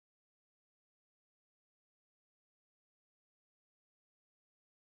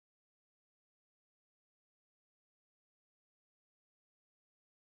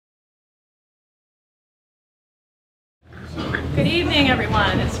Good evening,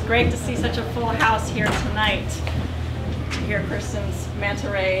 everyone. It's great to see such a full house here tonight to hear Kerstin's manta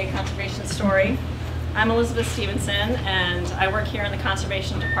ray conservation story. I'm Elizabeth Stevenson, and I work here in the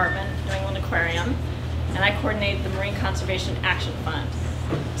Conservation Department, New England Aquarium, and I coordinate the Marine Conservation Action Fund.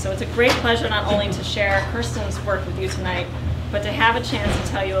 So it's a great pleasure not only to share Kerstin's work with you tonight, but to have a chance to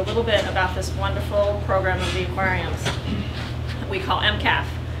tell you a little bit about this wonderful program of the aquariums that we call MCAF.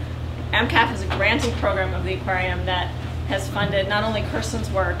 MCAF is a granting program of the aquarium that has funded not only Kerstin's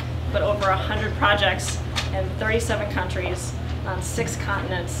work, but over 100 projects in 37 countries on 6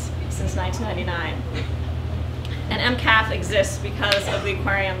 continents since 1999. And MCAF exists because of the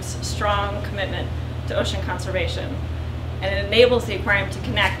aquarium's strong commitment to ocean conservation. And it enables the aquarium to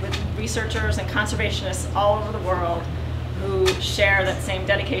connect with researchers and conservationists all over the world who share that same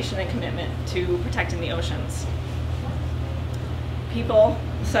dedication and commitment to protecting the oceans. People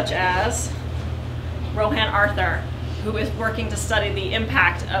such as Rohan Arthur, who is working to study the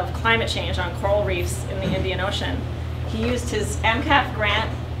impact of climate change on coral reefs in the Indian Ocean. He used his MCAF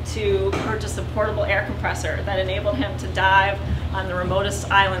grant to purchase a portable air compressor that enabled him to dive on the remotest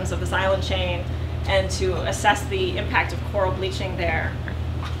islands of this island chain and to assess the impact of coral bleaching there.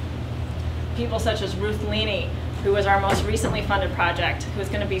 People such as Ruth Leaney, who is our most recently funded project, who is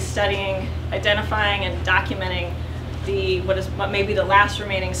going to be studying, identifying, and documenting what may be the last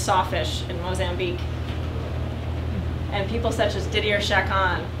remaining sawfish in Mozambique. And people such as Didier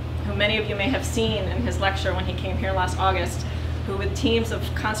Chacon, who many of you may have seen in his lecture when he came here last August, who with teams of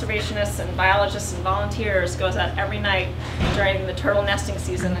conservationists and biologists and volunteers goes out every night during the turtle nesting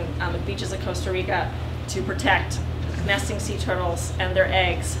season on the beaches of Costa Rica to protect nesting sea turtles and their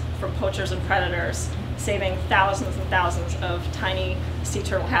eggs from poachers and predators, saving thousands and thousands of tiny sea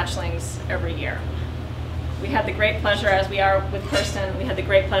turtle hatchlings every year. We had the great pleasure, as we are with Kerstin, we had the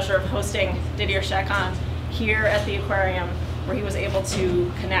great pleasure of hosting Didier Chacon here at the aquarium, where he was able to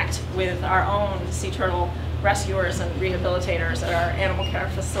connect with our own sea turtle rescuers and rehabilitators at our animal care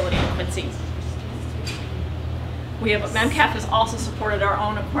facility in Quincy. MCAF has also supported our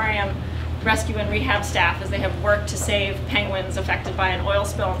own aquarium rescue and rehab staff as they have worked to save penguins affected by an oil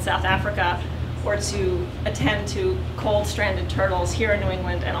spill in South Africa, or to attend to cold stranded turtles here in New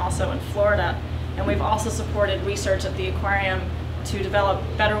England and also in Florida. And we've also supported research at the aquarium to develop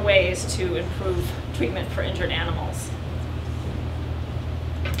better ways to improve treatment for injured animals.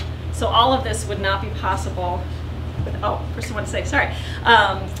 So all of this would not be possible with, first I want to say, sorry.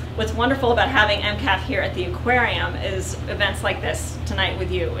 What's wonderful about having MCAF here at the aquarium is events like this tonight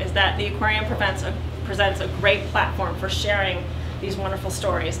with you, is that the aquarium presents a great platform for sharing these wonderful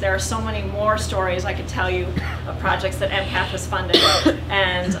stories. There are so many more stories I could tell you of projects that MCAF has funded,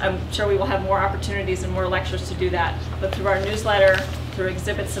 and I'm sure we will have more opportunities and more lectures to do that. But through our newsletter, through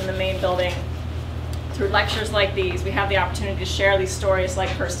exhibits in the main building, through lectures like these, we have the opportunity to share these stories like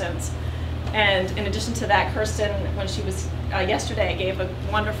Kerstin's. And in addition to that, Kerstin, when she was yesterday, gave a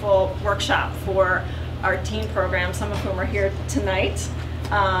wonderful workshop for our teen program, some of whom are here tonight,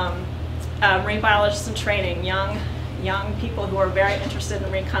 marine biologists in training, young people who are very interested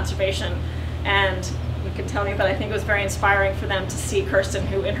in marine conservation. And we can tell you that I think it was very inspiring for them to see Kerstin,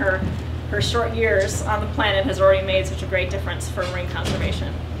 who in her short years on the planet has already made such a great difference for marine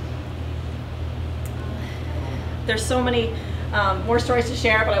conservation. There's so many more stories to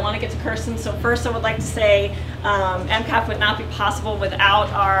share, but I want to get to Kerstin. So first I would like to say MCAF would not be possible without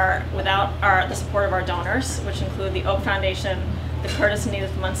the support of our donors, which include the Oak Foundation, the Curtis and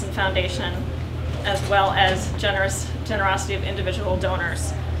Edith Munson Foundation, as well as generosity of individual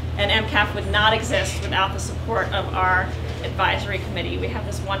donors. And MCAF would not exist without the support of our advisory committee. We have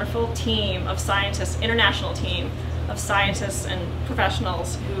this wonderful team of scientists, international team of scientists and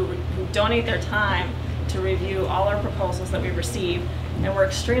professionals who donate their time to review all our proposals that we receive. And we're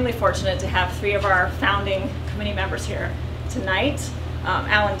extremely fortunate to have 3 of our founding committee members here tonight.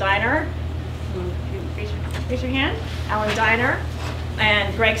 Alan Diner, raise your hand. Alan Diner,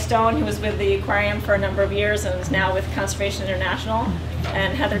 and Greg Stone, who was with the aquarium for a number of years and is now with Conservation International,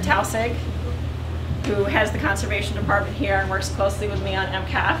 and Heather Tausig, who has the Conservation Department here and works closely with me on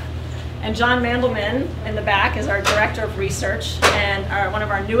MCAF. And John Mandelman in the back is our Director of Research and one of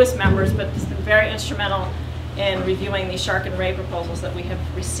our newest members, but has been very instrumental in reviewing the shark and ray proposals that we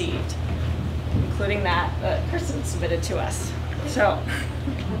have received, including that Kerstin submitted to us. So,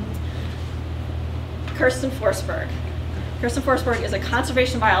 Kerstin Forsberg. Kerstin Forsberg is a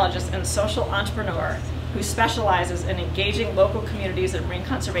conservation biologist and social entrepreneur who specializes in engaging local communities in marine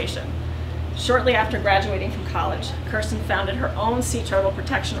conservation. Shortly after graduating from college, Kerstin founded her own sea turtle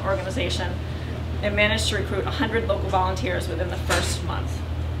protection organization and managed to recruit 100 local volunteers within the first month.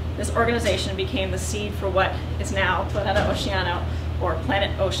 This organization became the seed for what is now Planeta Oceano, or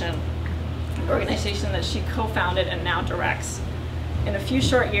Planet Ocean, an organization that she co-founded and now directs. In a few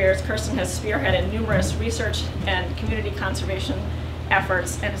short years, Kerstin has spearheaded numerous research and community conservation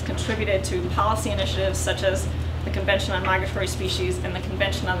efforts and has contributed to policy initiatives such as the Convention on Migratory Species and the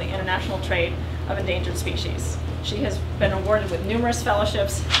Convention on the International Trade of Endangered Species. She has been awarded with numerous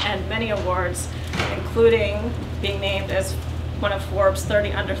fellowships and many awards, including being named as one of Forbes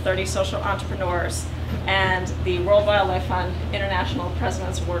 30 Under 30 Social Entrepreneurs and the World Wildlife Fund International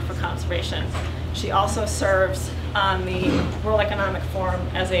President's Award for Conservation. She also serves on the World Economic Forum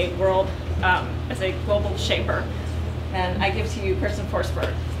as a global shaper. And I give to you Kerstin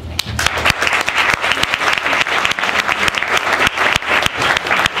Forsberg. Thank you.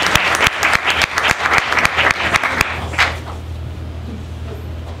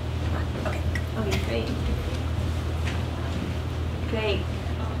 Great.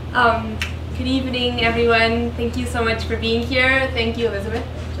 Good evening, everyone. Thank you so much for being here. Thank you, Elizabeth.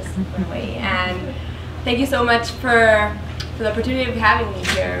 Just went away. And thank you so much for the opportunity of having me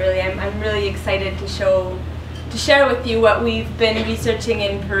here. Really, I'm really excited to share with you what we've been researching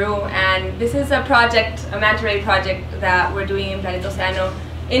in Peru. And this is a project, a manta ray project that we're doing in Planeta Oceano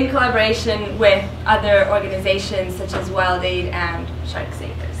in collaboration with other organizations such as Wild Aid and Shark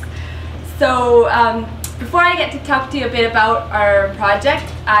Savers. So. Before I get to talk to you a bit about our project,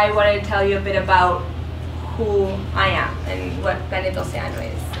 I wanted to tell you a bit about who I am and what Planeta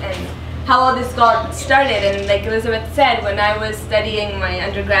Oceano is and how all this got started. And like Elizabeth said, when I was studying my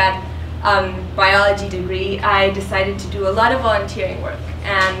undergrad biology degree, I decided to do a lot of volunteering work.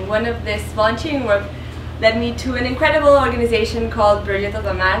 And one of this volunteering work led me to an incredible organization called Projeto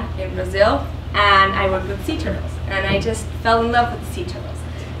do Mar in Brazil, and I worked with sea turtles. And I just fell in love with sea turtles.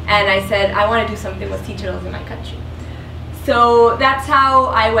 And I said, I want to do something with sea turtles in my country. So that's how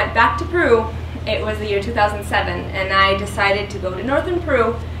I went back to Peru. It was the year 2007, and I decided to go to northern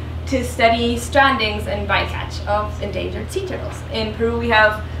Peru to study strandings and bycatch of endangered sea turtles. In Peru we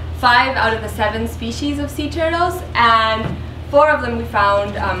have 5 out of the 7 species of sea turtles, and 4 of them we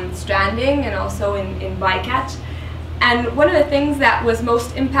found stranding and also in bycatch. And one of the things that was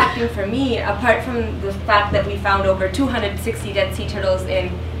most impacting for me, apart from the fact that we found over 260 dead sea turtles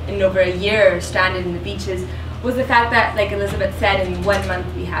in over a year stranded in the beaches, was the fact that, like Elizabeth said, in 1 month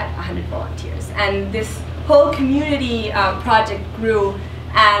we had 100 volunteers. And this whole community project grew,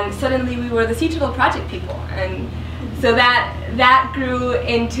 and suddenly we were the sea turtle project people. And so that grew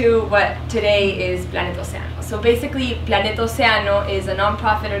into what today is Planeta Oceano. So basically, Planeta Oceano is a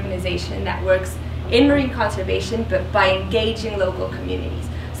non-profit organization that works in marine conservation, but by engaging local communities.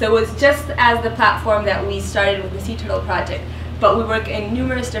 So it was just as the platform that we started with the Sea Turtle Project, but we work in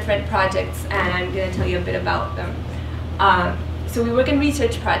numerous different projects, and I'm going to tell you a bit about them. So we work in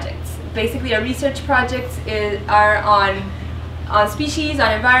research projects. Basically, our research projects are on species,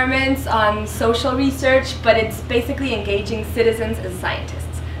 on environments, on social research, but it's basically engaging citizens as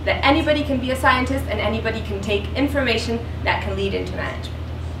scientists. That anybody can be a scientist and anybody can take information that can lead into management.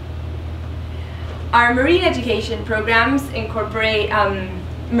 Our marine education programs incorporate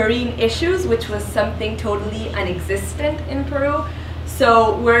marine issues, which was something totally unexistent in Peru.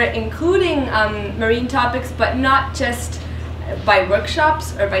 So we're including marine topics, but not just by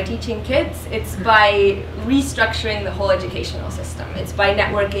workshops or by teaching kids. It's by restructuring the whole educational system. It's by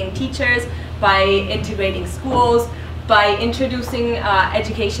networking teachers, by integrating schools, by introducing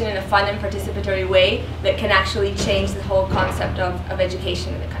education in a fun and participatory way that can actually change the whole concept of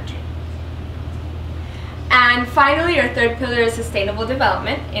education in the country. And finally, our third pillar is sustainable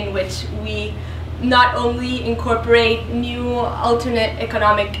development, in which we not only incorporate new alternate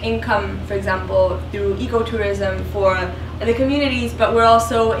economic income, for example, through ecotourism for the communities, but we're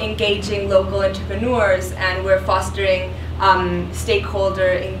also engaging local entrepreneurs, and we're fostering stakeholder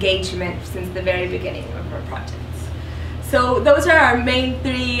engagement since the very beginning of our projects. So those are our main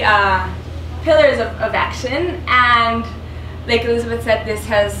 3 pillars of action, and like Elizabeth said, this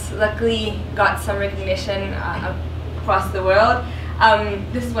has luckily got some recognition across the world.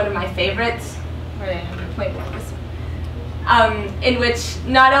 This is one of my favorites, in which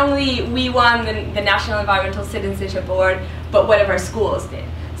not only we won the National Environmental Citizenship Award, but one of our schools did.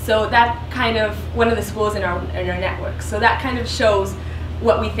 So that kind of, one of the schools in our network. So that kind of shows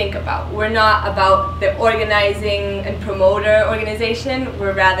what we think about. We're not about the organizing and promoter organization,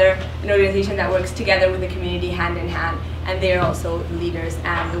 we're rather an organization that works together with the community hand in hand, and they're also the leaders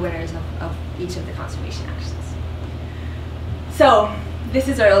and the winners of each of the conservation actions. So this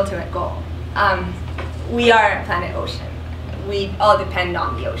is our ultimate goal. We are a planet ocean. We all depend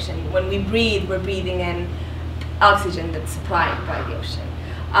on the ocean. When we breathe, we're breathing in oxygen that's supplied by the ocean.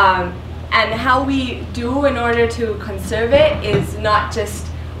 And how we do in order to conserve it is not just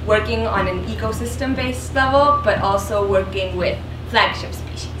working on an ecosystem-based level, but also working with flagship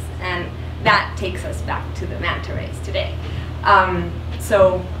species. And that takes us back to the manta rays today.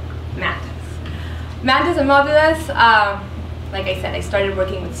 So, mantas. Mantas and mobulas, like I said, I started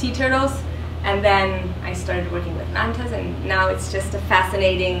working with sea turtles, and then I started working with mantas, and now it's just a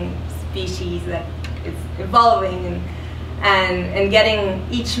fascinating species that is evolving and getting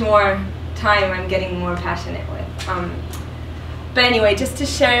each more time I'm getting more passionate with. But anyway, just to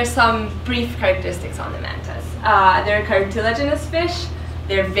share some brief characteristics on the mantas. They're cartilaginous fish.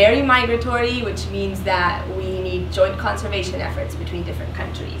 They're very migratory, which means that we need joint conservation efforts between different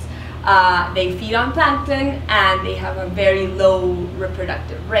countries. They feed on plankton, and they have a very low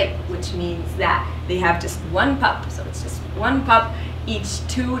reproductive rate, which means that they have just one pup. So it's just one pup each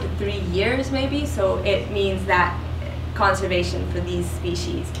 2 to 3 years maybe. So it means that conservation for these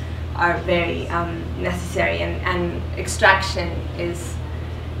species are very necessary, and extraction is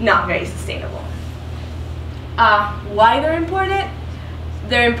not very sustainable. Why they're important?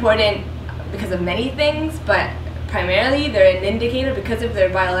 They're important because of many things, but primarily they're an indicator, because of their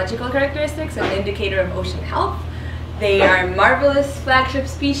biological characteristics, an indicator of ocean health. They are marvelous flagship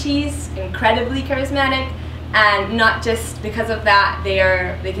species, incredibly charismatic, and not just because of that,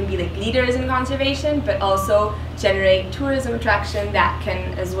 they can be like leaders in conservation, but also generate tourism attraction that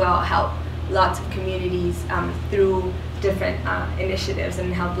can as well help lots of communities through different initiatives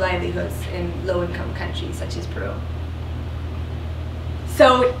and help livelihoods in low-income countries such as Peru.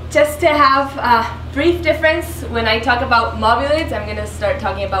 So just to have a brief difference, when I talk about mobulids, I'm going to start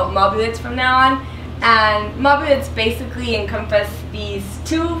talking about mobulids from now on. And mobulids basically encompass these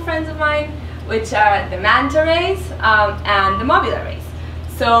two friends of mine, which are the manta rays and the mobula rays.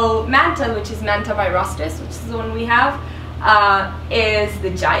 So manta, which is Manta virostris, which is the one we have, is the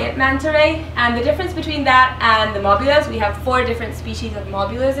giant manta ray. And the difference between that and the mobulas, we have 4 different species of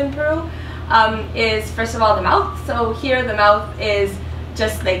mobulas in Peru, is first of all the mouth. So here the mouth is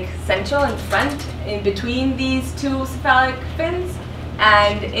just like central in front, in between these 2 cephalic fins.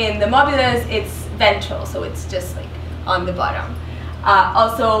 And in the mobulas, it's ventral, so it's just like on the bottom.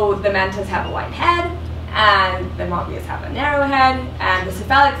 Also, the mantas have a wide head, and the mobulas have a narrow head, and the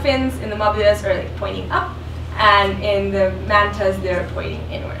cephalic fins in the mobulas are like pointing up, and in the mantas they're pointing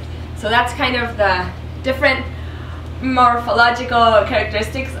inward. So that's kind of the different morphological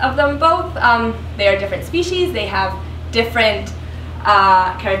characteristics of them both. They are different species, they have different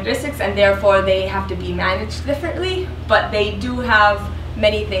characteristics, and therefore they have to be managed differently, but they do have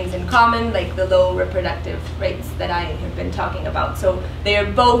many things in common, like the low reproductive rates that I have been talking about. So they are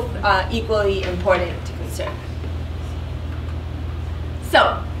both equally important to conserve.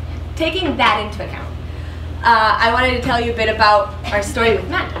 So, taking that into account, I wanted to tell you a bit about our story with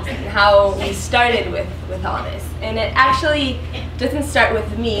mantas and how we started with all this. And it actually doesn't start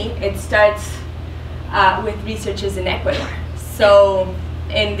with me, it starts with researchers in Ecuador. So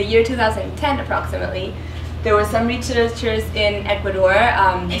in the year 2010 approximately, there were some researchers in Ecuador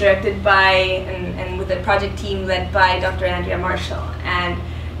directed by and with a project team led by Dr. Andrea Marshall, and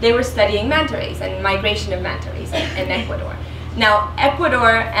they were studying manta rays and migration of manta rays in Ecuador. Now Ecuador,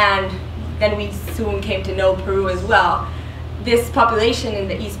 and then we soon came to know Peru as well, this population in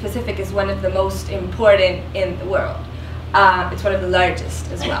the East Pacific is one of the most important in the world. It's one of the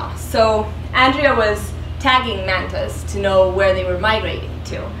largest as well. So Andrea was tagging mantas to know where they were migrating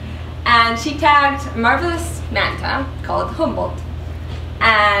to. And she tagged a marvelous manta called Humboldt.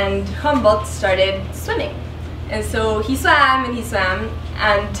 And Humboldt started swimming. And so he swam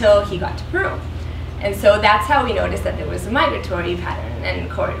until he got to Peru. And so that's how we noticed that there was a migratory pattern and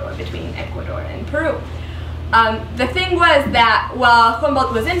corridor between Ecuador and Peru. The thing was that while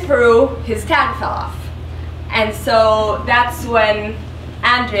Humboldt was in Peru, his tag fell off. And so that's when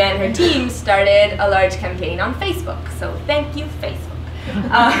Andrea and her team started a large campaign on Facebook. So thank you, Facebook.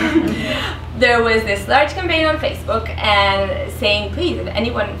 There was this large campaign on Facebook and saying, please, if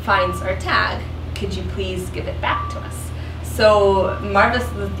anyone finds our tag, could you please give it back to us? So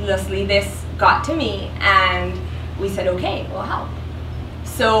marvelously this got to me, and we said, okay, we'll help.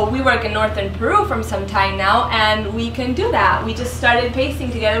 So we work in northern Peru from some time now, and we can do that. We just started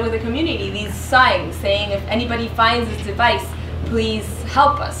pasting together with the community these signs saying, if anybody finds this device, please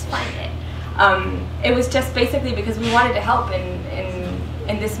help us find it. It was just basically because we wanted to help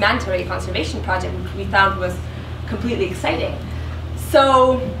in this manta ray conservation project, which we found was completely exciting.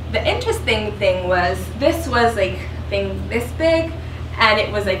 So the interesting thing was, this was like a thing this big, and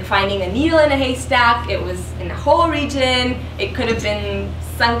it was like finding a needle in a haystack. It was in a whole region. It could have been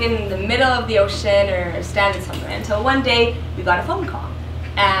sunken in the middle of the ocean or stranded somewhere, until one day we got a phone call.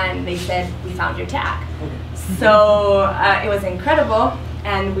 and they said, we found your tag. So it was incredible,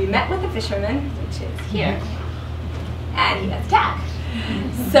 and we met with the fisherman, which is here, and he has a tag.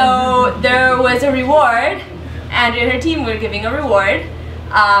 So there was a reward. Andrea and her team were giving a reward,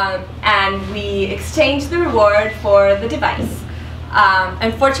 and we exchanged the reward for the device.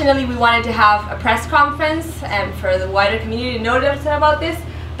 Unfortunately, we wanted to have a press conference and for the wider community to notice about this,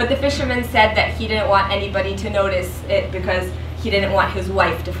 but the fisherman said that he didn't want anybody to notice it because he didn't want his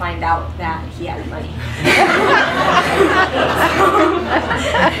wife to find out that he had money.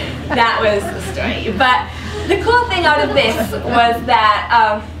 So, that was the story. But the cool thing out of this was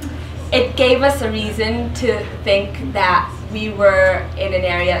that it gave us a reason to think that we were in an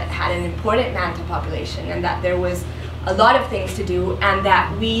area that had an important manta population and that there was a lot of things to do and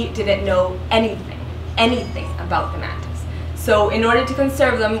that we didn't know anything about the mantas. So in order to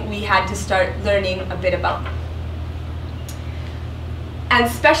conserve them, we had to start learning a bit about them. And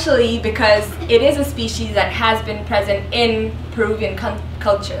especially because it is a species that has been present in Peruvian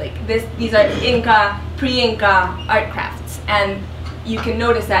culture. Like these are Inca, pre-Inca art crafts, and you can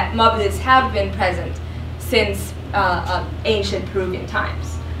notice that mobulas have been present since ancient Peruvian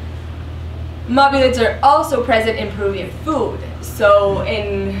times. Mobulids are also present in Peruvian food. So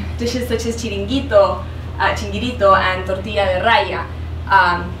in dishes such as chinguirito and tortilla de raya,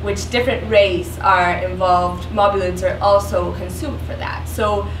 which different rays are involved, mobulids are also consumed for that.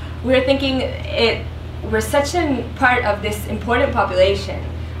 So we're thinking we're such a part of this important population,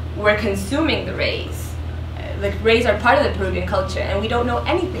 we're consuming the rays. The rays are part of the Peruvian culture and we don't know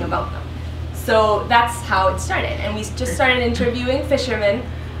anything about them. So that's how it started. And we just started interviewing fishermen.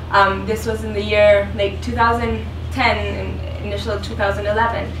 This was in the year like 2010 and initial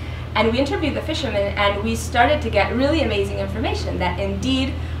 2011. And we interviewed the fishermen and we started to get really amazing information that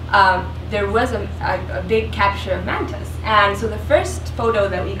indeed there was a big capture of mantas. And so the first photo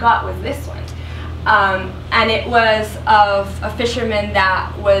that we got was this one. And it was of a fisherman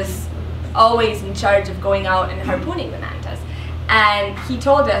that was always in charge of going out and harpooning the mantas. And he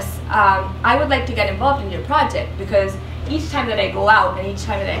told us, I would like to get involved in your project because each time that I go out and each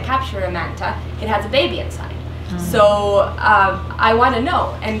time that I capture a manta, it has a baby inside. So I want to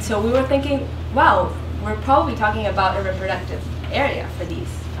know. And so we were thinking, wow, we're probably talking about a reproductive area for these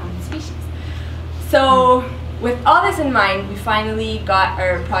species. So with all this in mind, we finally got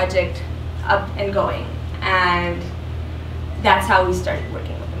our project up and going. And that's how we started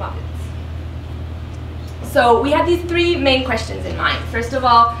working with the mobulids. So we had these three main questions in mind. First of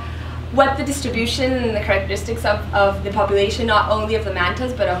all, what the distribution and the characteristics of the population, not only of the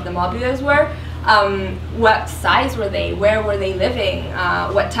mantas, but of the mobulas were. What size were they? Where were they living?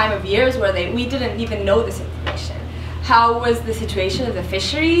 What time of years were they? We didn't even know this information. How was the situation of the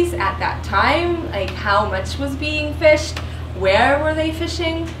fisheries at that time? Like how much was being fished? Where were they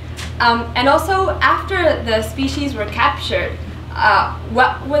fishing? And also after the species were captured,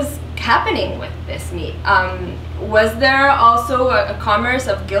 what was happening with this meat? Was there also a commerce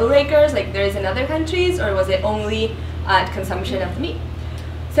of gill rakers like there is in other countries, or was it only consumption of the meat?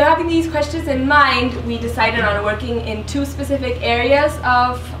 So having these questions in mind, we decided on working in two specific areas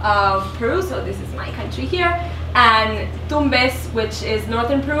of Peru. So this is my country here, and Tumbes, which is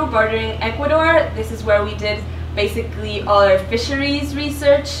northern Peru bordering Ecuador. This is where we did basically all our fisheries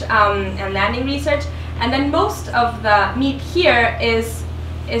research and landing research. And then most of the meat here is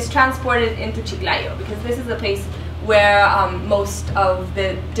transported into Chiclayo, because this is the place where most of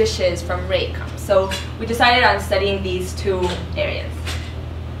the dishes from ray come. So we decided on studying these two areas.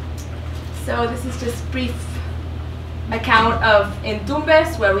 So this is just a brief account of in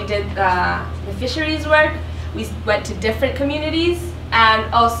Tumbes, where we did the fisheries work. We went to different communities,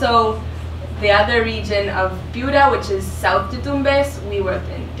 and also the other region of Piura, which is south to Tumbes, we worked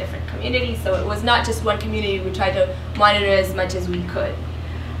in different communities. So it was not just one community, we tried to monitor as much as we could.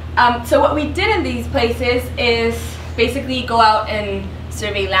 So what we did in these places is basically go out and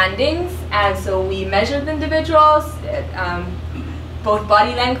survey landings, and so we measured the individuals, both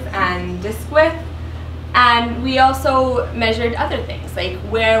body length and disc width, and we also measured other things like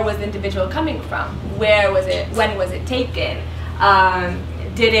where was the individual coming from, where was it, when was it taken,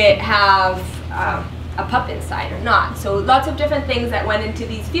 did it have a pup inside or not. So lots of different things that went into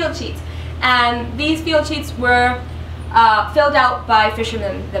these field sheets, and these field sheets were filled out by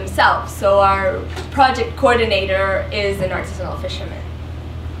fishermen themselves. So our project coordinator is an artisanal fisherman.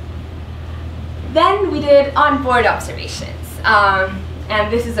 Then we did on-board observations.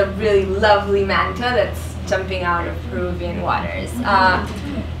 And this is a really lovely manta that's jumping out of Peruvian waters.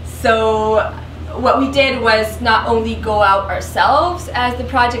 So what we did was not only go out ourselves as the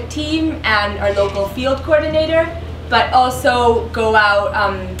project team and our local field coordinator, but also go out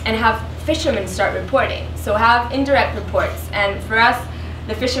and have fishermen start reporting. So have indirect reports, and for us,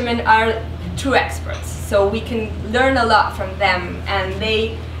 the fishermen are true experts. So we can learn a lot from them, and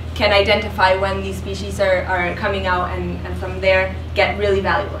they can identify when these species are coming out, and from there get really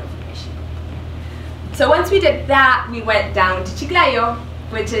valuable information. So once we did that, we went down to Chiclayo,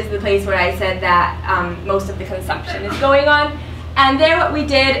 which is the place where I said that most of the consumption is going on. And there what we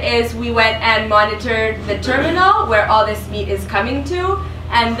did is we went and monitored the terminal where all this meat is coming to,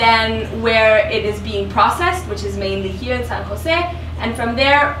 and then where it is being processed, which is mainly here in San Jose, and from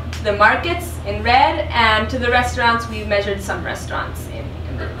there to the markets in red, and to the restaurants. We measured some restaurants in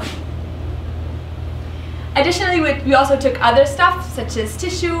blue. Additionally, we also took other stuff such as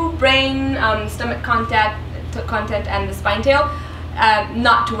tissue, brain, stomach content, and the spine tail,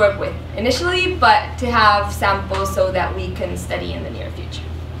 not to work with initially, but to have samples so that we can study in the near future.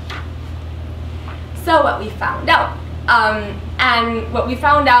 So what we found out, and what we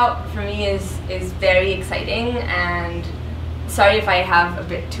found out for me is very exciting, and sorry if I have a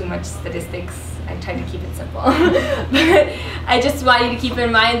bit too much statistics. I try to keep it simple. But I just want you to keep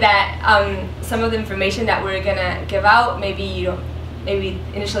in mind that some of the information that we're gonna give out, maybe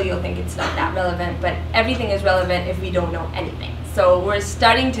initially you'll think it's not that relevant, but everything is relevant if we don't know anything. So we're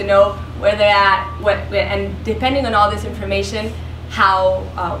starting to know where they're at, and depending on all this information, how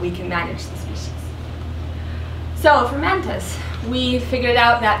we can manage the species. So for mantas, we figured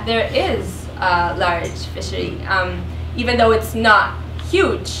out that there is a large fishery. Even though it's not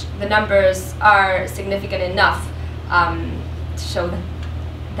huge, the numbers are significant enough to show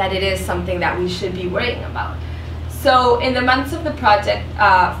that it is something that we should be worrying about. So in the months of the project,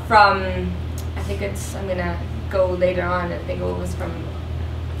 from, I think it's, I'm gonna go later on, I think it was from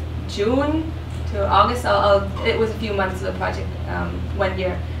June to August, it was a few months of the project, 1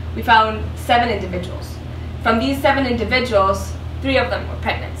 year, we found 7 individuals. From these 7 individuals, 3 of them were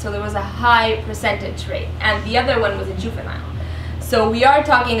pregnant, so there was a high percentage rate, and the other one was a juvenile. So we are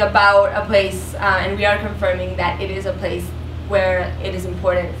talking about a place, and we are confirming that it is a place where it is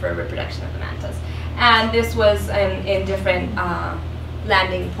important for reproduction of the mantas. And this was in different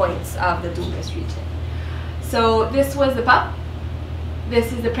landing points of the Tumbes region. So this was the pup,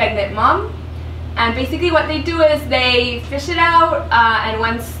 this is the pregnant mom, and basically what they do is they fish it out, and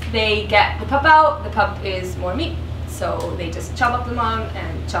once they get the pup out, the pup is more meat. So they just chop up the mom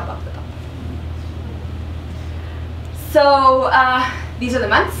and chop up the pup. So these are the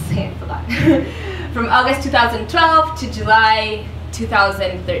months, I forgot. From August 2012 to July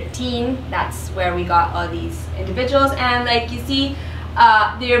 2013, that's where we got all these individuals, and like you see,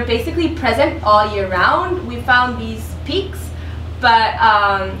 they're basically present all year round. We found these peaks, but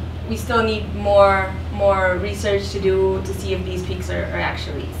we still need more research to do to see if these peaks are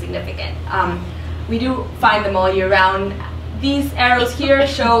actually significant. We do find them all year round. These arrows here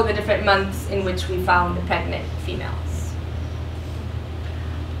show the different months in which we found the pregnant females.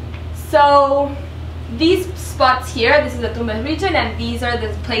 So these spots here, this is the Tumbes region, and these are the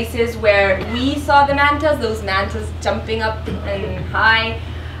places where we saw the mantas, those mantas jumping up and high.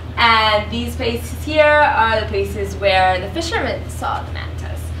 And these places here are the places where the fishermen saw the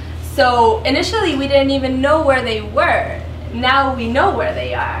mantas. So initially we didn't even know where they were. Now we know where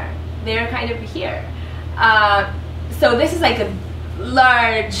they are. They're kind of here. So this is like a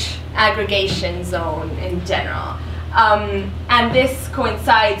large aggregation zone in general. And this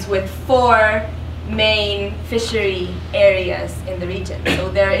coincides with 4 main fishery areas in the region. So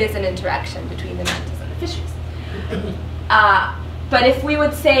there is an interaction between the mantas and the fisheries. But if we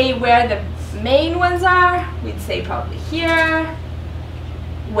would say where the main ones are, we'd say probably here,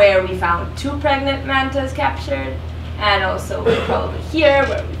 where we found 2 pregnant mantas captured, and also probably here,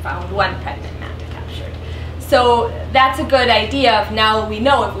 where we found 1 pregnant manta captured. So that's a good idea of now we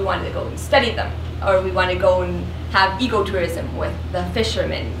know if we wanted to go and study them, or we want to go and have ecotourism with the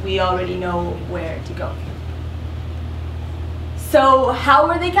fishermen. We already know where to go. So how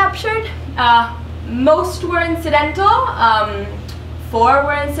were they captured? Most were incidental. 4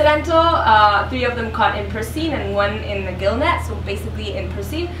 were incidental. 3 of them caught in Persine and 1 in the gill net, so basically in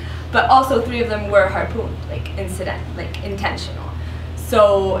Persine. But also 3 of them were harpooned, like intentional.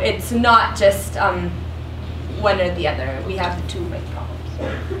 So it's not just one or the other. We have the 2 main problems.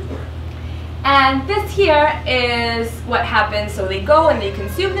 And this here is what happens. So they go and they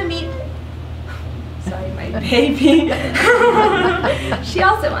consume the meat. Sorry, my baby. She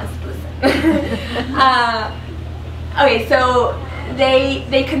also wants to listen. Okay, so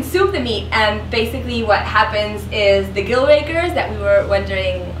they consume the meat, and basically what happens is the gill rakers that we were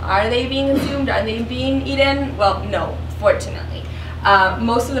wondering, are they being consumed? Are they being eaten? Well, no, fortunately.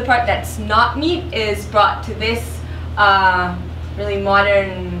 Most of the part that's not meat is brought to this really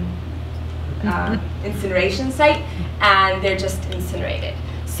modern incineration site, and they're just incinerated.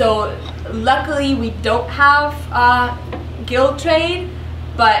 So luckily we don't have gill trade,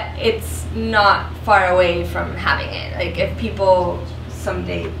 but it's not far away from having it. Like if people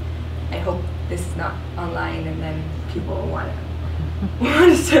someday, I hope this is not online and then people want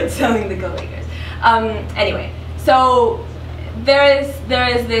to start selling the gill rakers. Anyway, so there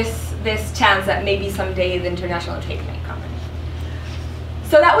is this chance that maybe someday the international trade might come.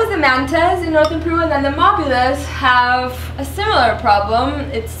 So that was the mantas in northern Peru, and then the mobulas have a similar problem.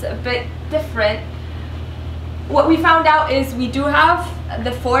 It's a bit different. What we found out is we do have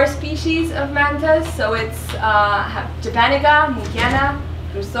the 4 species of mantas. So it's Japanica, Munkiana,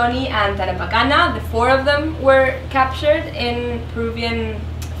 Rusoni, and Tarapacana. The 4 of them were captured in Peruvian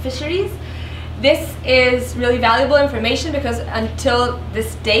fisheries. This is really valuable information because until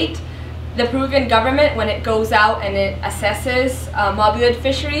this date, the Peruvian government, when it goes out and it assesses mobulid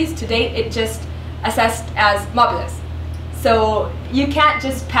fisheries, to date it just assessed as mobulas. So you can't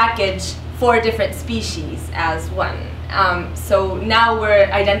just package 4 different species as one. So now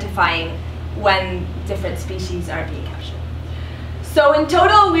we're identifying when different species are being captured. So in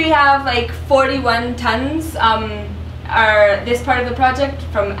total we have like 41 tons are this part of the project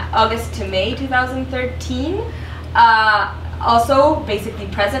from August to May 2013. Also basically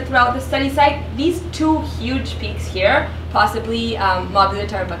present throughout the study site. These 2 huge peaks here, possibly Mobula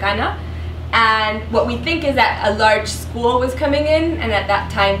Tarapacana, and what we think is that a large school was coming in, and at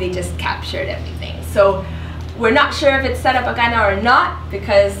that time they just captured everything. So we're not sure if it's Tarapacana or not,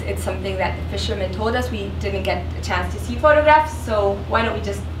 because it's something that the fishermen told us. We didn't get a chance to see photographs, so why don't we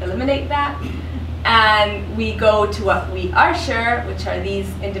just eliminate that? And we go to what we are sure, which are these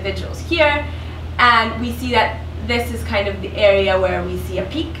individuals here, and we see that this is kind of the area where we see a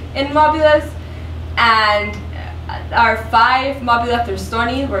peak in mobulas, and our 5 mobula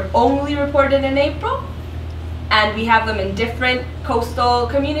thurstonii were only reported in April, and we have them in different coastal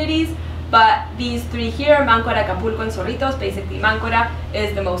communities, but these 3 here, Máncora, Acapulco, and Zorritos, basically Máncora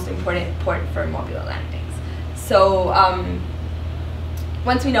is the most important port for mobula landings. So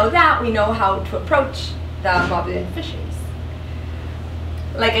once we know that, we know how to approach the mobula fisheries.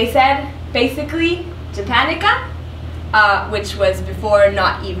 Like I said, basically Japanica, which was before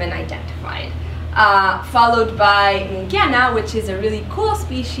not even identified, followed by Munkiana, which is a really cool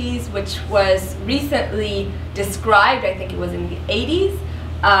species which was recently described, I think it was in the 80s,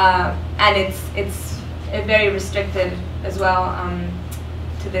 and it's very restricted as well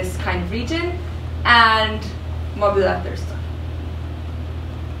to this kind of region, and Mobula thurstonii.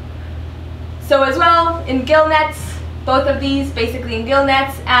 So as well in gill nets, both of these basically in gill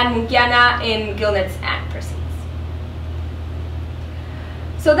nets, and Munkiana in gill nets and purseines.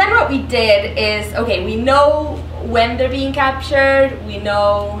 So then what we did is, okay, we know when they're being captured, we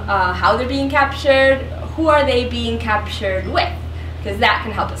know how they're being captured, who are they being captured with, because that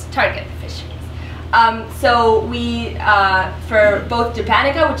can help us target the fisheries. So we, for both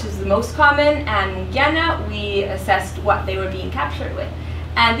Japanica, which is the most common, and Munkiana, we assessed what they were being captured with.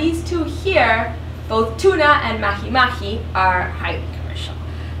 And these 2 here, both tuna and mahi-mahi, are highly commercial.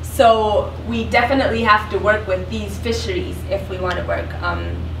 So we definitely have to work with these fisheries if we want to work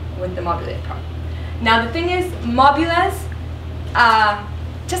with the mobulid problem. Now the thing is, mobulas,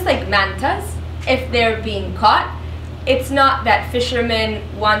 just like mantas, if they're being caught, it's not that fishermen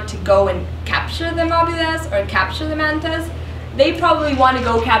want to go and capture the mobulas or capture the mantas. They probably want to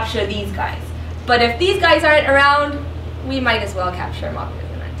go capture these guys. But if these guys aren't around, we might as well capture mobulas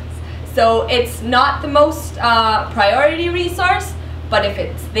and mantas. So it's not the most priority resource, but if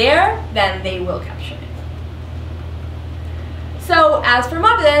it's there, then they will capture it. So as for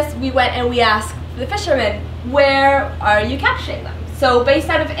mobulas, we went and we asked the fishermen, where are you capturing them? So based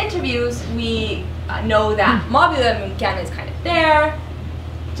out of interviews, we know that Mobula Munkiana is kind of there,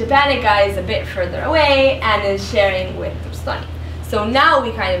 Japanica is a bit further away, and is sharing with thurstonii. So now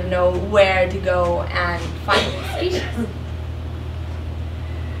we kind of know where to go and find these species.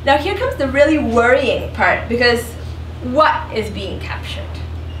 Now here comes the really worrying part, because what is being captured?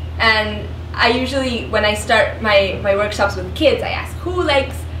 And I usually, when I start my workshops with kids, I ask, who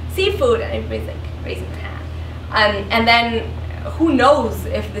likes seafood? And everybody's like raising their hand. And then who knows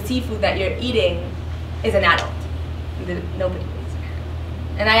if the seafood that you're eating is an adult? Nobody raises their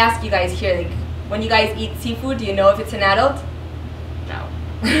hand. And I ask you guys here, like, when you guys eat seafood, do you know if it's an adult? No.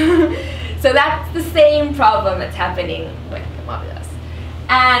 So that's the same problem that's happening with the mobulas.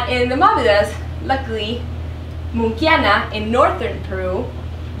 And in the mobulas, luckily, Munkiana in northern Peru,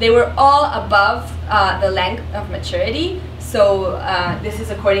 they were all above the length of maturity. So this is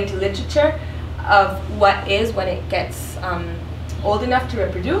according to literature. of what is when it gets old enough to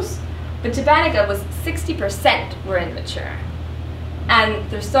reproduce, but Japanica was 60% were immature. And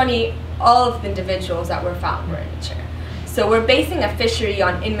Thurstonii, all of the individuals that were found were immature. So we're basing a fishery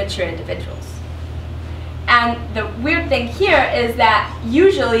on immature individuals. And the weird thing here is that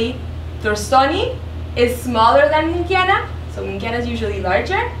usually Thurstonii is smaller than Mungiana, so Mungiana is usually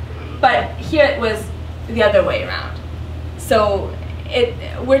larger, but here it was the other way around. So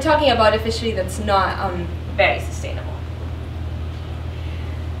we're talking about a fishery that's not very sustainable.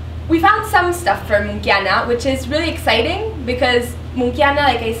 We found some stuff for Mungiana, which is really exciting because Mungiana,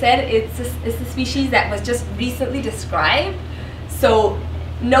 like I said, it's a species that was just recently described. So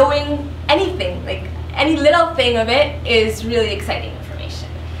knowing anything, like any little thing of it, is really exciting information.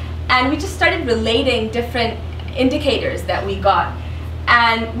 And we just started relating different indicators that we got.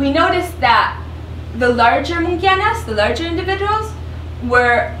 And we noticed that the larger Mungianas, the larger individuals,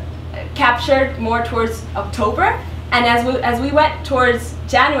 were captured more towards October. And as we went towards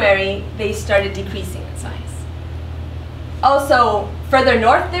January, they started decreasing in size. Also, further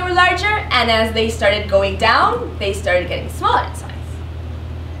north they were larger, and as they started going down, they started getting smaller in size.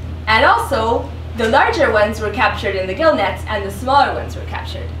 And also, the larger ones were captured in the gill nets, and the smaller ones were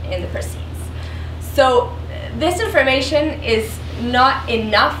captured in the purse seines. So this information is not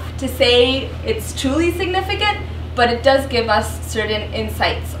enough to say it's truly significant, but it does give us certain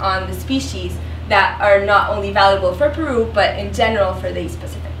insights on the species that are not only valuable for Peru, but in general for the East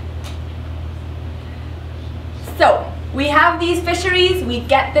Pacific. So we have these fisheries, we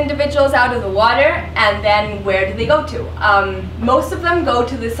get the individuals out of the water, and then where do they go to? Most of them go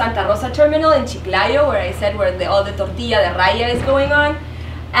to the Santa Rosa terminal in Chiclayo, where I said where all the tortilla de raya is going on.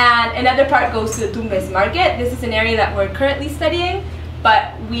 And another part goes to the Tumbes market. This is an area that we're currently studying,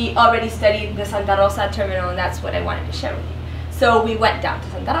 but we already studied the Santa Rosa terminal, and that's what I wanted to share with you. So we went down to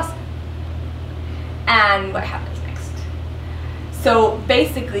Santa Rosa. And what happens next? So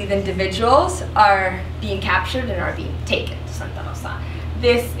basically the individuals are being captured and are being taken to Santa Rosa.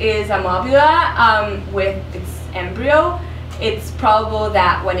 This is a mobula with its embryo. It's probable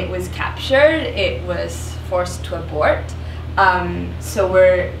that when it was captured, it was forced to abort. So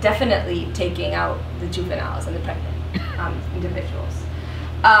we're definitely taking out the juveniles and the pregnant individuals.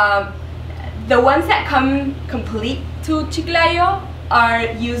 The ones that come complete to Chiclayo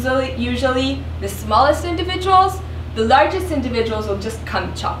are usually the smallest individuals. The largest individuals will just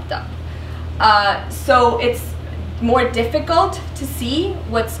come chopped up. So it's more difficult to see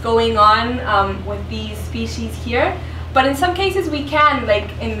what's going on with these species here. But in some cases we can, like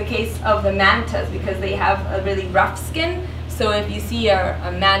in the case of the mantas, because they have a really rough skin. So if you see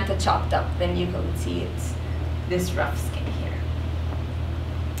a manta chopped up, then you can see it's this rough skin here.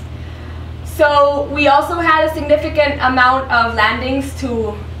 So we also had a significant amount of landings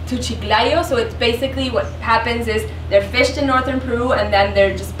to Chiclayo. So it's basically what happens is they're fished in northern Peru, and then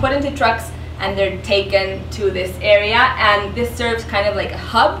they're just put into trucks and they're taken to this area. And this serves kind of like a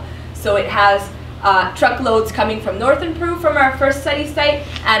hub. So it has truckloads coming from northern Peru from our first study site,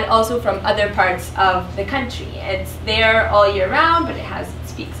 and also from other parts of the country. It's there all year round, but it has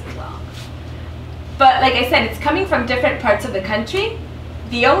its peaks as well. But like I said, it's coming from different parts of the country.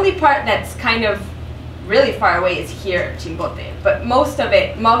 The only part that's kind of really far away is here, Chimbote, but most of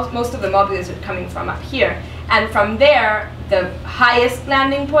the mobulas are coming from up here. And from there, the highest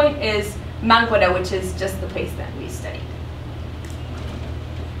landing point is Máncora, which is just the place that we studied.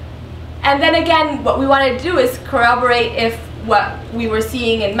 And then again, what we wanted to do is corroborate if what we were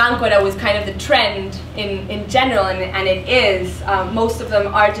seeing in Máncora was kind of the trend in general, and it is. Most of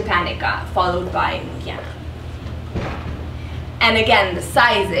them are Japanica, followed by Mungiana. And again, the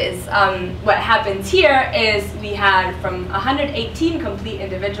sizes. What happens here is we had from 118 complete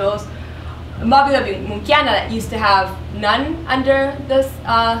individuals, mobula Mungiana that used to have none under this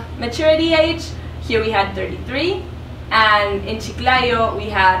maturity age. Here we had 33, and in Chiclayo we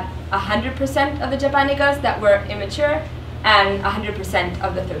had 100% of the Japanicas that were immature, and 100%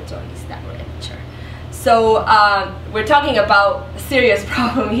 of the Thurstonii that were immature. So we're talking about a serious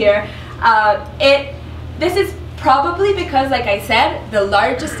problem here. This is probably because, like I said, the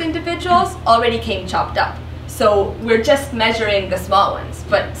largest individuals already came chopped up. So we're just measuring the small ones,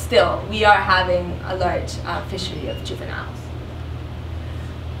 but still, we are having a large fishery of juveniles.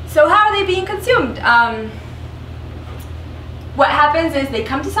 So how are they being consumed? What happens is they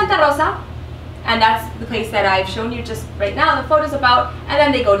come to Santa Rosa, and that's the place that I've shown you just right now the photos about, and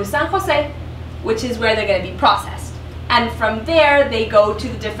then they go to San Jose, which is where they're going to be processed. And from there, they go to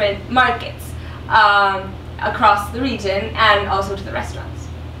the different markets across the region, and also to the restaurants.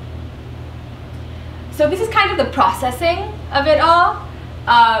 So this is kind of the processing of it all.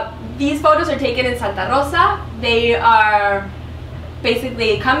 These photos are taken in Santa Rosa. They are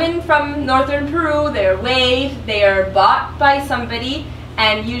basically coming from northern Peru. They're weighed, they are bought by somebody,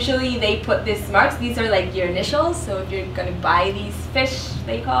 and usually they put these marks. These are like your initials, so if you're going to buy these fish,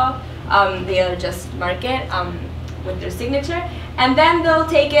 they call, they'll just mark it with their signature, and then they'll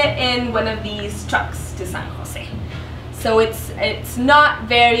take it in one of these trucks to San Jose. So it's not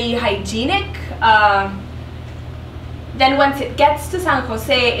very hygienic. Then once it gets to San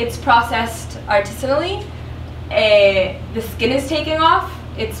Jose, it's processed artisanally. The skin is taken off,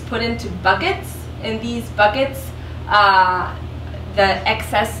 it's put into buckets. In these buckets, the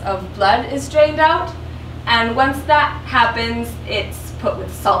excess of blood is drained out. And once that happens, it's put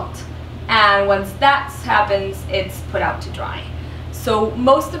with salt. And once that happens, it's put out to dry. So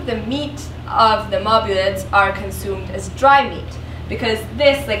most of the meat of the mobulids are consumed as dry meat, because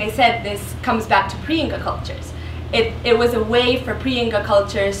this, like I said, this comes back to pre-Inca cultures. It was a way for pre-Inca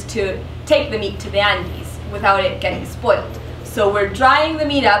cultures to take the meat to the Andes without it getting spoiled. So we're drying the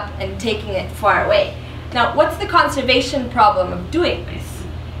meat up and taking it far away. Now, what's the conservation problem of doing this?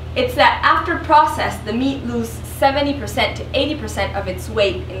 It's that after process, the meat loses 70% to 80% of its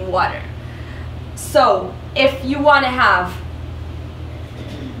weight in water. So if you want to have,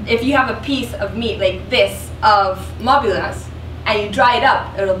 if you have a piece of meat like this of mobulas and you dry it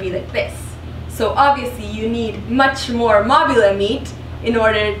up, it'll be like this. So obviously you need much more mobula meat in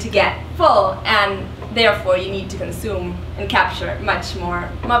order to get full, and therefore you need to consume and capture much more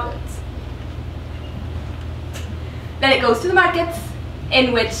mobulids. Then it goes to the markets,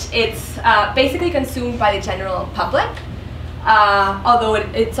 in which it's basically consumed by the general public, although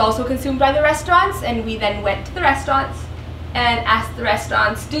it's also consumed by the restaurants, and we then went to the restaurants and asked the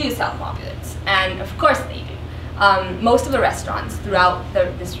restaurants, do you sell mobulids? And of course they do. Most of the restaurants throughout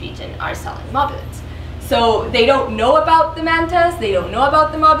this region are selling mobulids. So they don't know about the mantas, they don't know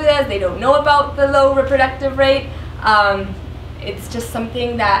about the mobulas, they don't know about the low reproductive rate. It's just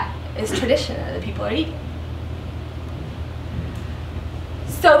something that is traditional that people are eating.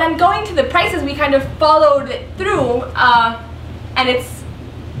 So then going to the prices, we kind of followed it through, and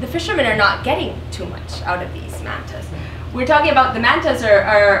the fishermen are not getting too much out of these mantas. We're talking about the mantas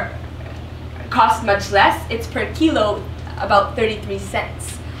are cost much less. It's per kilo about 33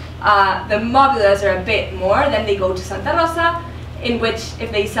 cents. The mobulas are a bit more. Then they go to Santa Rosa, in which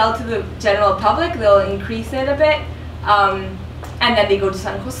if they sell to the general public, they'll increase it a bit. And then they go to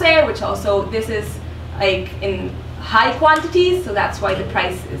San Jose, which also, this is like in high quantities, so that's why the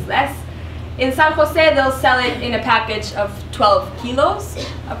price is less. In San Jose, they'll sell it in a package of 12 kilos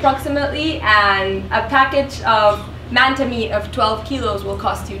approximately, and a package of manta meat of 12 kilos will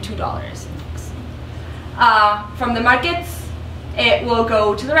cost you $2. From the markets, it will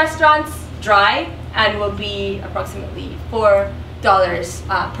go to the restaurants dry and will be approximately $4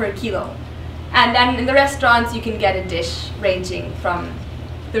 per kilo. And then in the restaurants, you can get a dish ranging from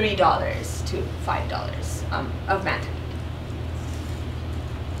 $3 to $5 of manta.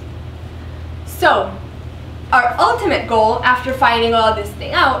 So our ultimate goal after finding all this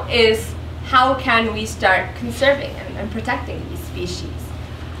thing out is how can we start conserving and protecting these species?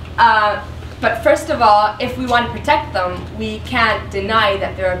 But first of all, if we want to protect them, we can't deny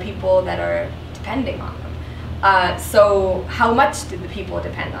that there are people that are depending on them. So how much do the people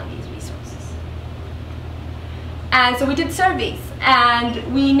depend on these resources? And so we did surveys,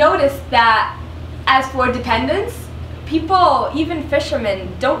 and we noticed that as for dependence, people, even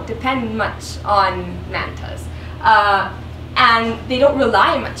fishermen, don't depend much on mantas. And they don't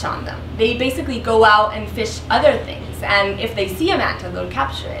rely much on them. They basically go out and fish other things, and if they see a manta, they'll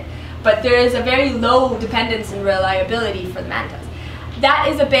capture it. But there is a very low dependence and reliability for the mantas. That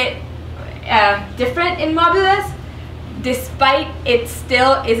is a bit different in mobulas. Despite it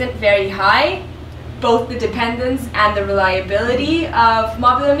still isn't very high, both the dependence and the reliability of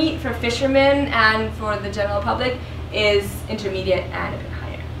mobula meat for fishermen and for the general public is intermediate and a bit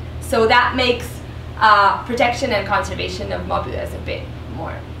higher. So that makes protection and conservation of mobulas a bit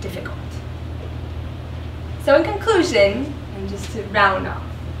more difficult. So in conclusion, and just to round off,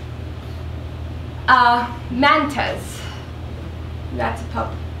 mantas. That's a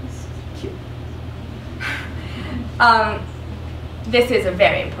pup. It's cute. This is a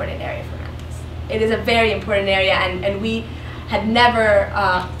very important area for mantas. It is a very important area, and we had never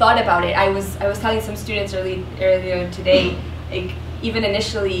thought about it. I was telling some students earlier today, like, even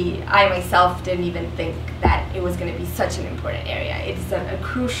initially, I myself didn't even think that it was going to be such an important area. It's a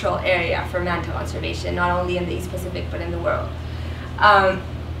crucial area for manta conservation, not only in the East Pacific, but in the world.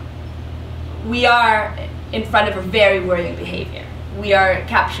 We are in front of a very worrying behavior. We are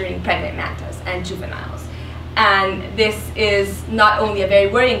capturing pregnant mantas and juveniles. And this is not only a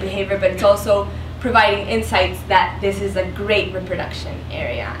very worrying behavior, but it's also providing insights that this is a great reproduction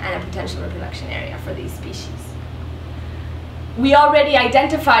area and a potential reproduction area for these species. We already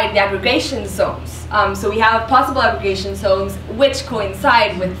identified the aggregation zones. So we have possible aggregation zones which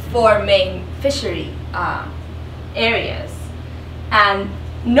coincide with 4 main fishery areas. And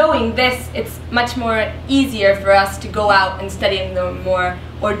knowing this, it's much more easier for us to go out and study them more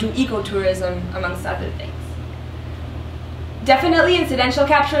or do ecotourism, amongst other things. Definitely incidental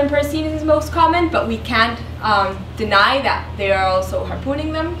capture in Percine is most common, but we can't deny that they are also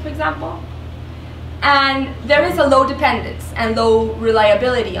harpooning them, for example. And there is a low dependence and low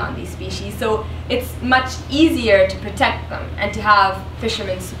reliability on these species, so it's much easier to protect them and to have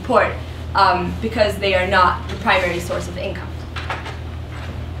fishermen support because they are not the primary source of income.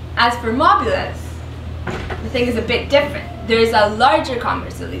 As for mobulas, the thing is a bit different. There is a larger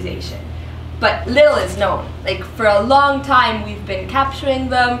commercialization, but little is known. Like, for a long time we've been capturing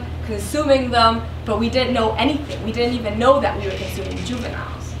them, consuming them, but we didn't know anything. We didn't even know that we were consuming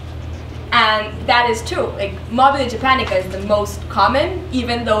juveniles. And that is true. Like, mobula japonica is the most common,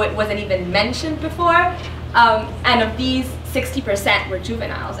 even though it wasn't even mentioned before. And of these, 60% were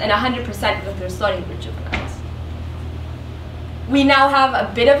juveniles, and 100% of the Thurslani were juveniles. We now have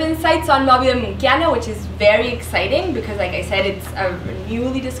a bit of insights on mobula munkiana, which is very exciting because, like I said, it's a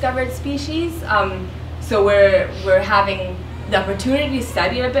newly discovered species. So we're having the opportunity to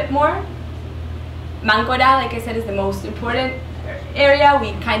study it a bit more. Mancora, like I said, is the most important area.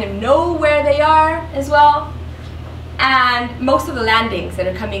 We kind of know where they are as well. And most of the landings that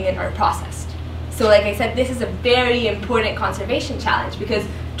are coming in are processed. So like I said, this is a very important conservation challenge because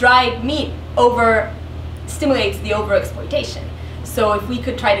dried meat stimulates the overexploitation. So if we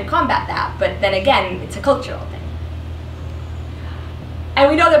could try to combat that, but then again, it's a cultural thing. And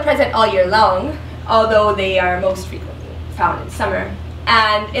we know they're present all year long, although they are most frequently found in summer.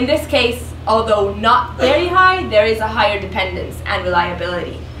 And in this case, although not very high, there is a higher dependence and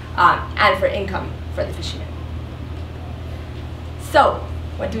reliability and for income for the fishermen. So,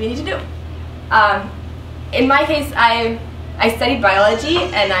 what do we need to do? In my case, I studied biology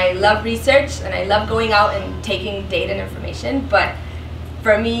and I love research and I love going out and taking data and information, but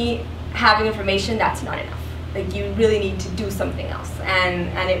for me, having information, that's not enough. Like, you really need to do something else,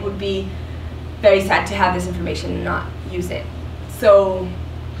 and it would be very sad to have this information and not use it. So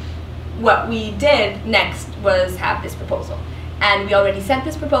what we did next was have this proposal. And we already sent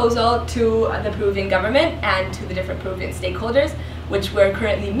this proposal to the Peruvian government and to the different Peruvian stakeholders, which we're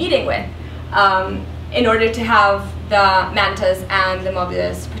currently meeting with, in order to have the mantas and the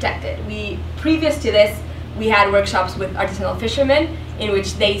mobulas protected. Previous to this, we had workshops with artisanal fishermen in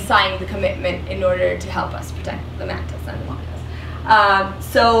which they signed the commitment in order to help us protect the mantas and the mobulas.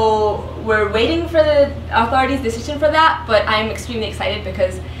 So we're waiting for the authorities' decision for that, but I'm extremely excited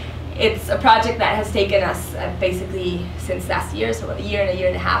because it's a project that has taken us basically since last year, so a year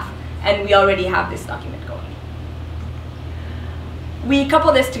and a half, and we already have this document going. We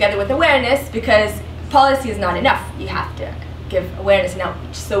couple this together with awareness because policy is not enough. You have to give awareness and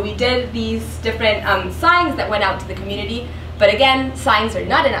outreach. So we did these different signs that went out to the community, but again, signs are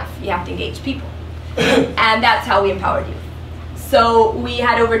not enough. You have to engage people. And that's how we empowered youth. So we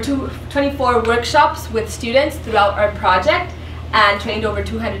had over 24 workshops with students throughout our project and trained over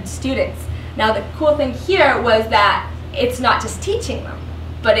 200 students. Now the cool thing here was that it's not just teaching them,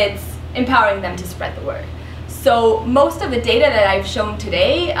 but it's empowering them to spread the word. So most of the data that I've shown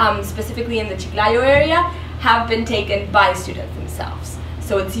today, specifically in the Chiclayo area, have been taken by students themselves.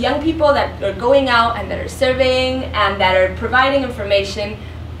 So it's young people that are going out and that are surveying and that are providing information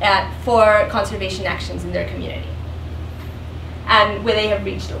for conservation actions in their community. And where they have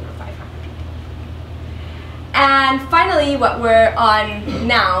reached over 500 people. And finally, what we're on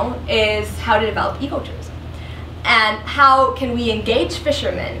now is how to develop ecotourism. And how can we engage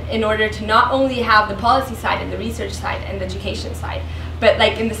fishermen in order to not only have the policy side and the research side and the education side, but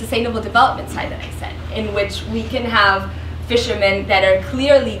like in the sustainable development side that I said, in which we can have fishermen that are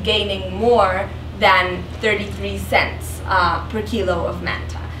clearly gaining more than 33 cents per kilo of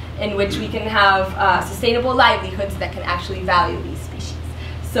manta, in which we can have sustainable livelihoods that can actually value these species.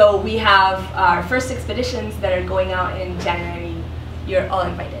 So we have our first expeditions that are going out in January. You're all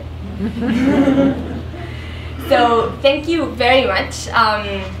invited. So thank you very much.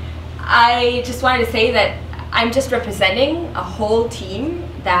 I just wanted to say that I'm just representing a whole team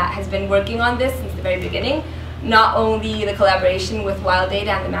that has been working on this since the very beginning. Not only the collaboration with Wild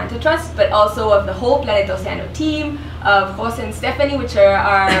Data and the Manta Trust, but also of the whole Planeta Oceano team, of Jose and Stephanie, which are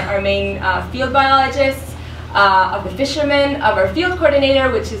our main field biologists, of the fishermen, of our field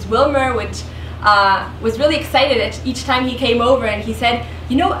coordinator, which is Wilmer, which was really excited each time he came over, and he said,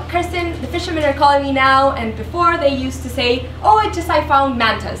 you know, Kerstin, the fishermen are calling me now, and before they used to say, oh, I found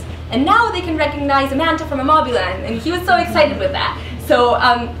mantas. And now they can recognize a manta from a mobula, and he was so excited with that. So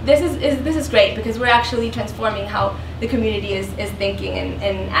this is great, because we're actually transforming how the community is thinking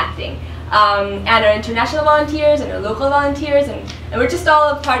and acting. And our international volunteers and our local volunteers, and we're just all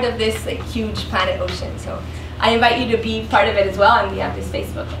a part of this like huge Planet Ocean. So I invite you to be part of it as well, and we have this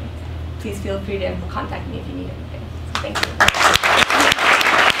Facebook. Please feel free to contact me if you need anything. So thank you.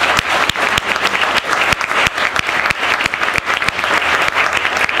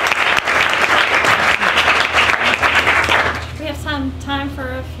 We have some time for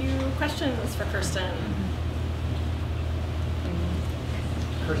a few questions for Kerstin.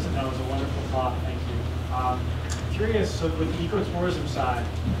 Kerstin, that was a wonderful talk. Thank you. Curious, so with the ecotourism side,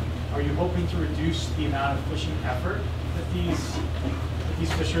 are you hoping to reduce the amount of fishing effort that these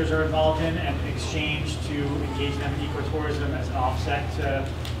fishers are involved in, and in exchange to engage them in ecotourism as an offset to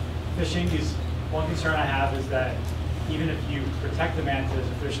fishing? Because one concern I have is that even if you protect the mantas,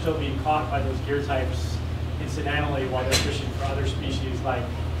 if they're still being caught by those gear types incidentally while they're fishing for other species like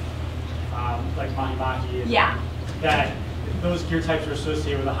mahi-mahi, that those gear types are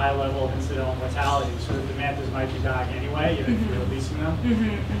associated with a high level of incidental mortality, so that the mantas might be dying anyway, even if you're releasing them.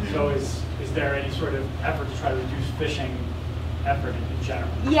 So is there any sort of effort to try to reduce fishing effort in general?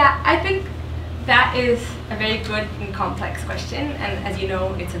 Yeah, I think that is a very good and complex question, and as you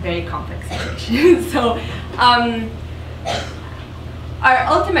know, it's a very complex situation. So our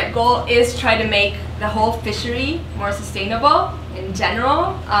ultimate goal is try to make the whole fishery more sustainable in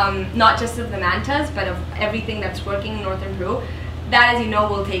general, not just of the mantas, but of everything that's working in northern Peru. That, as you know,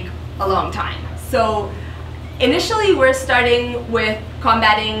 will take a long time. So initially we're starting with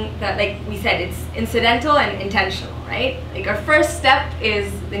combating that, like we said, it's incidental and intentional, right? Like our first step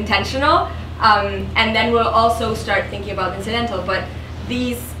is intentional, and then we'll also start thinking about incidental, but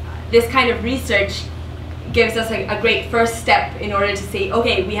this kind of research gives us a great first step in order to say,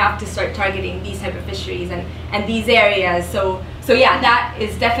 okay, we have to start targeting these type of fisheries and these areas. So yeah, that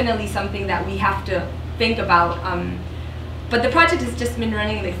is definitely something that we have to think about. But the project has just been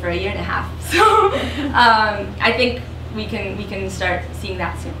running like for a year and a half, so I think we can start seeing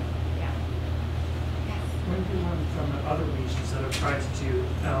that soon. Yeah. What have you learned from the other regions that have tried to do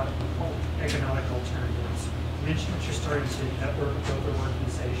economic alternatives? You mentioned that you're starting to network with other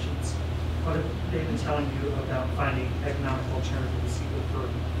organizations. What have they been telling you about finding economic alternatives for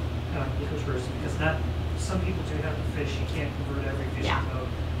ecotourism? Because some people do have to fish. You can't convert every fishing boat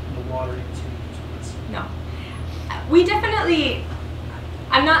in the water into ecotourism. No. We definitely,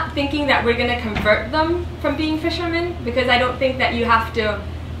 I'm not thinking that we're going to convert them from being fishermen, because I don't think that you have to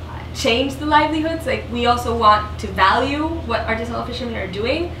change the livelihoods. Like, we also want to value what artisanal fishermen are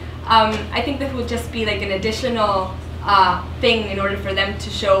doing. I think this would just be like an additional thing in order for them to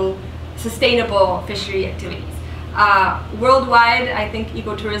show sustainable fishery activities. Worldwide, I think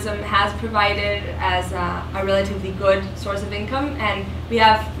ecotourism has provided as a relatively good source of income, and we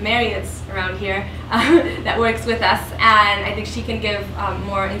have Mary that's around here that works with us, and I think she can give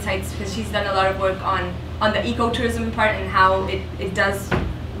more insights, because she's done a lot of work on the ecotourism part and how it does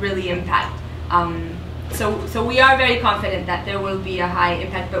really impact. So we are very confident that there will be a high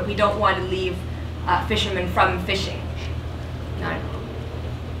impact, but we don't want to leave fishermen from fishing. Not at all.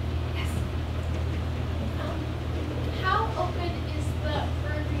 How open is the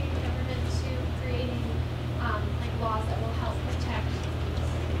Peruvian government to creating like laws that will help protect?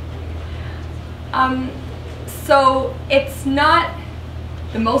 So it's not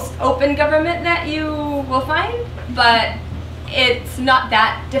the most open government that you will find, but it's not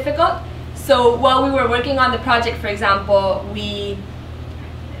that difficult. So while we were working on the project, for example, we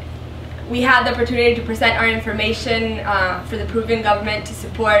had the opportunity to present our information for the Peruvian government to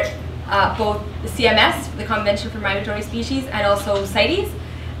support both the CMS, the Convention for Migratory Species, and also CITES.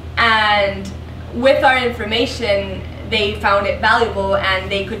 And with our information, they found it valuable, and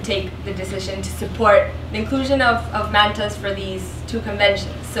they could take the decision to support the inclusion of mantas for these two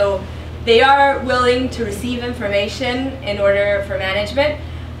conventions. So they are willing to receive information in order for management,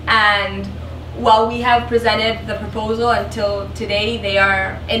 and while we have presented the proposal until today, they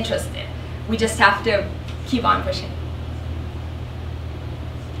are interested. We just have to keep on pushing.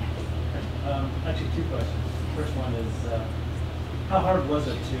 Actually, two questions. The first one is, how hard was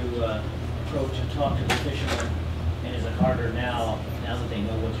it to approach and talk to the fishermen, and is it harder now that they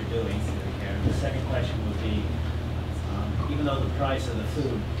know what you're doing? And the second question would be, even though the price of the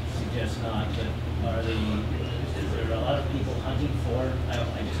food suggests not, but is there a lot of people hunting for,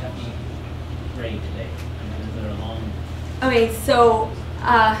 I just have to eat gray today? I mean, is there a long... Okay, so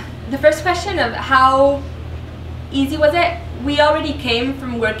the first question of how easy was it? We already came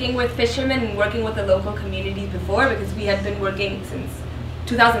from working with fishermen and working with the local communities before, because we had been working since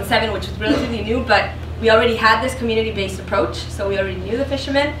 2007, which was relatively new, but we already had this community-based approach, so we already knew the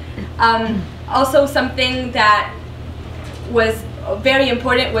fishermen. Also, something that was very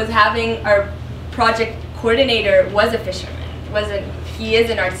important was having our project coordinator was a fisherman. He is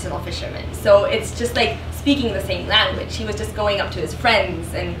an artisanal fisherman, so it's just like speaking the same language. He was just going up to his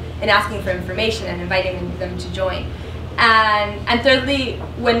friends and asking for information and inviting them to join. And thirdly,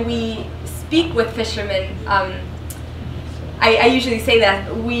 when we speak with fishermen, I usually say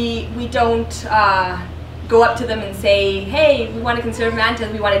that we don't go up to them and say, hey, we want to conserve mantas,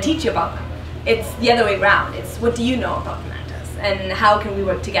 we want to teach you about them. It's the other way around. It's what do you know about the mantas and how can we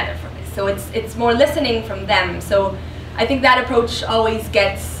work together for this? So it's more listening from them. So I think that approach always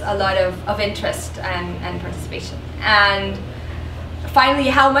gets a lot of interest and participation. And finally,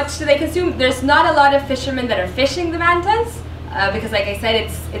 how much do they consume? There's not a lot of fishermen that are fishing the mantas because, like I said,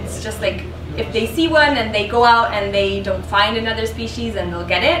 it's just like if they see one and they go out and they don't find another species and they'll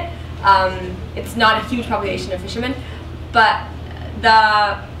get it. It's not a huge population of fishermen, but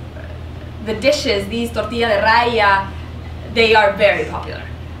the dishes, these tortilla de raya, they are very popular.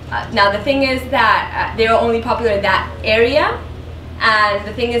 Now the thing is that they're only popular in that area, and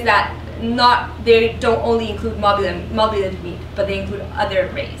the thing is that they don't only include mobula meat, but they include other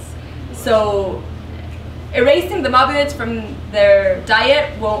rays. So erasing the mobulates from their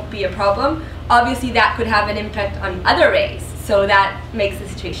diet won't be a problem. Obviously that could have an impact on other rays, so that makes the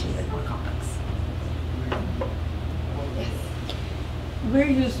situation a bit more complex.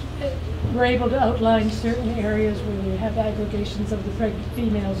 Yes. We're able to outline certain areas where we have aggregations of the pregnant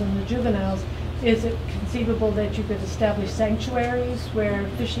females and the juveniles. Is it conceivable that you could establish sanctuaries where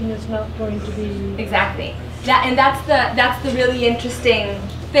fishing is not going to be? Exactly. That's the really interesting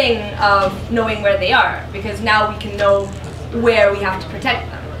thing of knowing where they are, because now we can know where we have to protect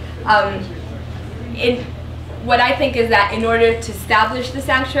them. What I think is that in order to establish the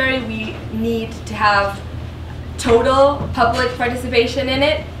sanctuary, we need to have total public participation in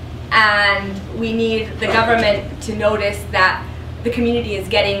it, and we need the government to notice that the community is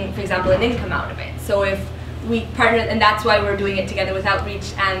getting, for example, an income out of it. So if we partner, and that's why we're doing it together with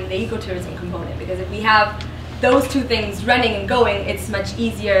outreach and the ecotourism component, because if we have those two things running and going, it's much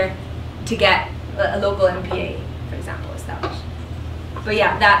easier to get a local MPA, for example, established. But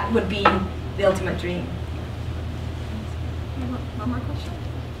yeah, that would be the ultimate dream. One more question?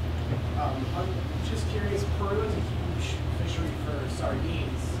 I'm just curious, Peru is a huge fishery for sardines.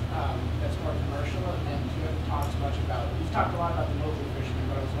 That's more commercial, and then you haven't talked much about, you've talked a lot about the local fishermen,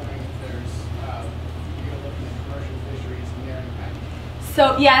 but I was wondering if there's, you're looking at commercial fisheries and their impact.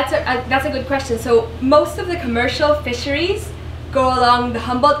 So yeah, that's a good question. So most of the commercial fisheries go along the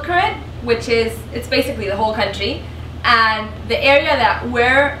Humboldt Current, which is, it's basically the whole country. And the area that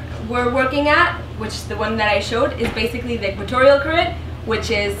we're working at, which is the one that I showed, is basically the Equatorial Current, which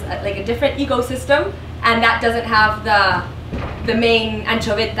is like a different ecosystem, and that doesn't have the main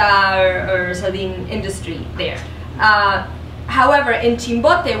anchoveta or sardine industry there. However, in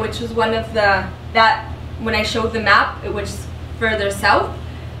Chimbote, which was one of when I showed the map, which is further south,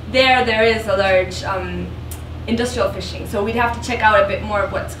 there is a large industrial fishing. So we'd have to check out a bit more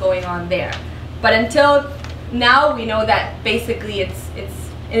of what's going on there. But until now, we know that basically it's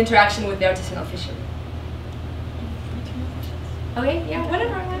interaction with the artisanal fishermen. Okay, yeah,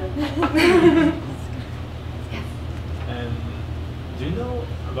 whatever. Do you know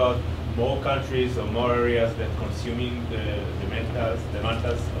about more countries or more areas that consuming the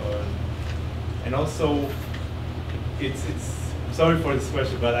mantas, and also it's sorry for this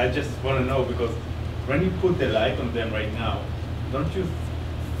question, but I just want to know, because when you put the light on them right now, don't you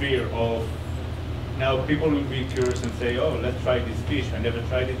fear of now people will be curious and say, oh, let's try this fish, I never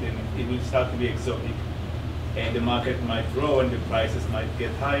tried it, and it will start to be exotic, and the market might grow and the prices might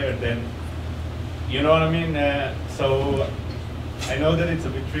get higher, then you know what I mean? So I know that it's a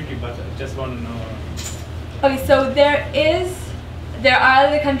bit tricky, but I just want to know. Okay, so there are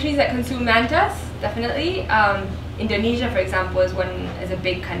other countries that consume mantas, definitely. Indonesia, for example, is a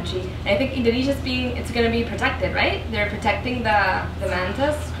big country. And I think Indonesia it's going to be protected, right? They're protecting the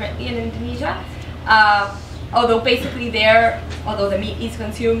mantas currently in Indonesia. Although basically although the meat is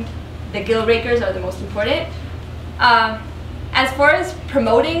consumed, the gill rakers are the most important. As far as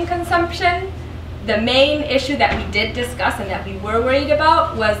promoting consumption, the main issue that we did discuss and that we were worried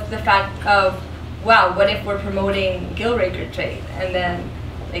about was the fact of, wow, what if we're promoting gill raker trade? And then,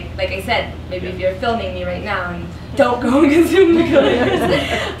 like I said, maybe if you're filming me right now, and don't go and consume the gill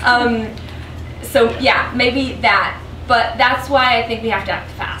rakers. So yeah, maybe that. But that's why I think we have to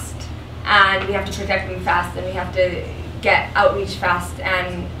act fast. and we have to protect them fast, and we have to get outreach fast.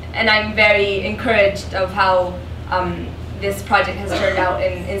 And I'm very encouraged of how this project has turned out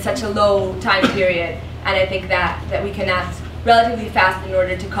in such a low time period. And I think that we can act relatively fast in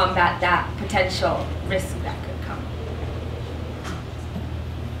order to combat that potential risk that could come.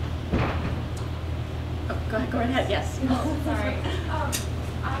 Oh, go ahead, yes. Oh, sorry.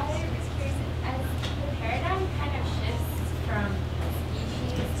 I was curious, as the paradigm kind of shifts from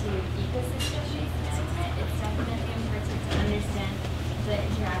species to ecosystem-based management, it's definitely important to understand the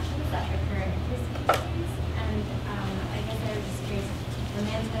interactions that occur interspecies. And I guess I was just curious, the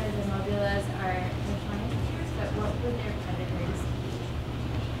mantas and mobulas are defined features, but what would their predators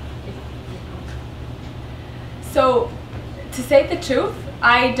be? So, to say the truth,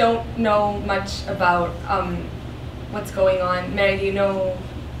 I don't know much about what's going on. Mary, do you know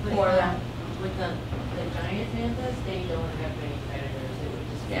more of that? With the giant mantas, they don't have any predators. It would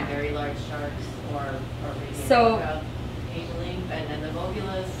just be very large sharks or maybe cabling, and then the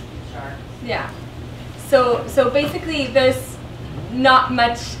mobulas, sharks. Yeah. So basically, there's not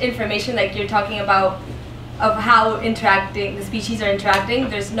much information, like you're talking about, of how the species are interacting.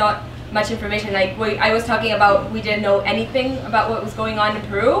 There's not much information. Like I was talking about, we didn't know anything about what was going on in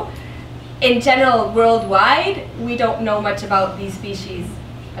Peru. In general, worldwide, we don't know much about these species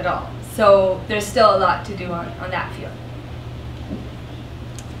at all. So there's still a lot to do on that field.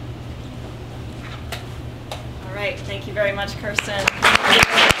 All right, thank you very much, Kerstin.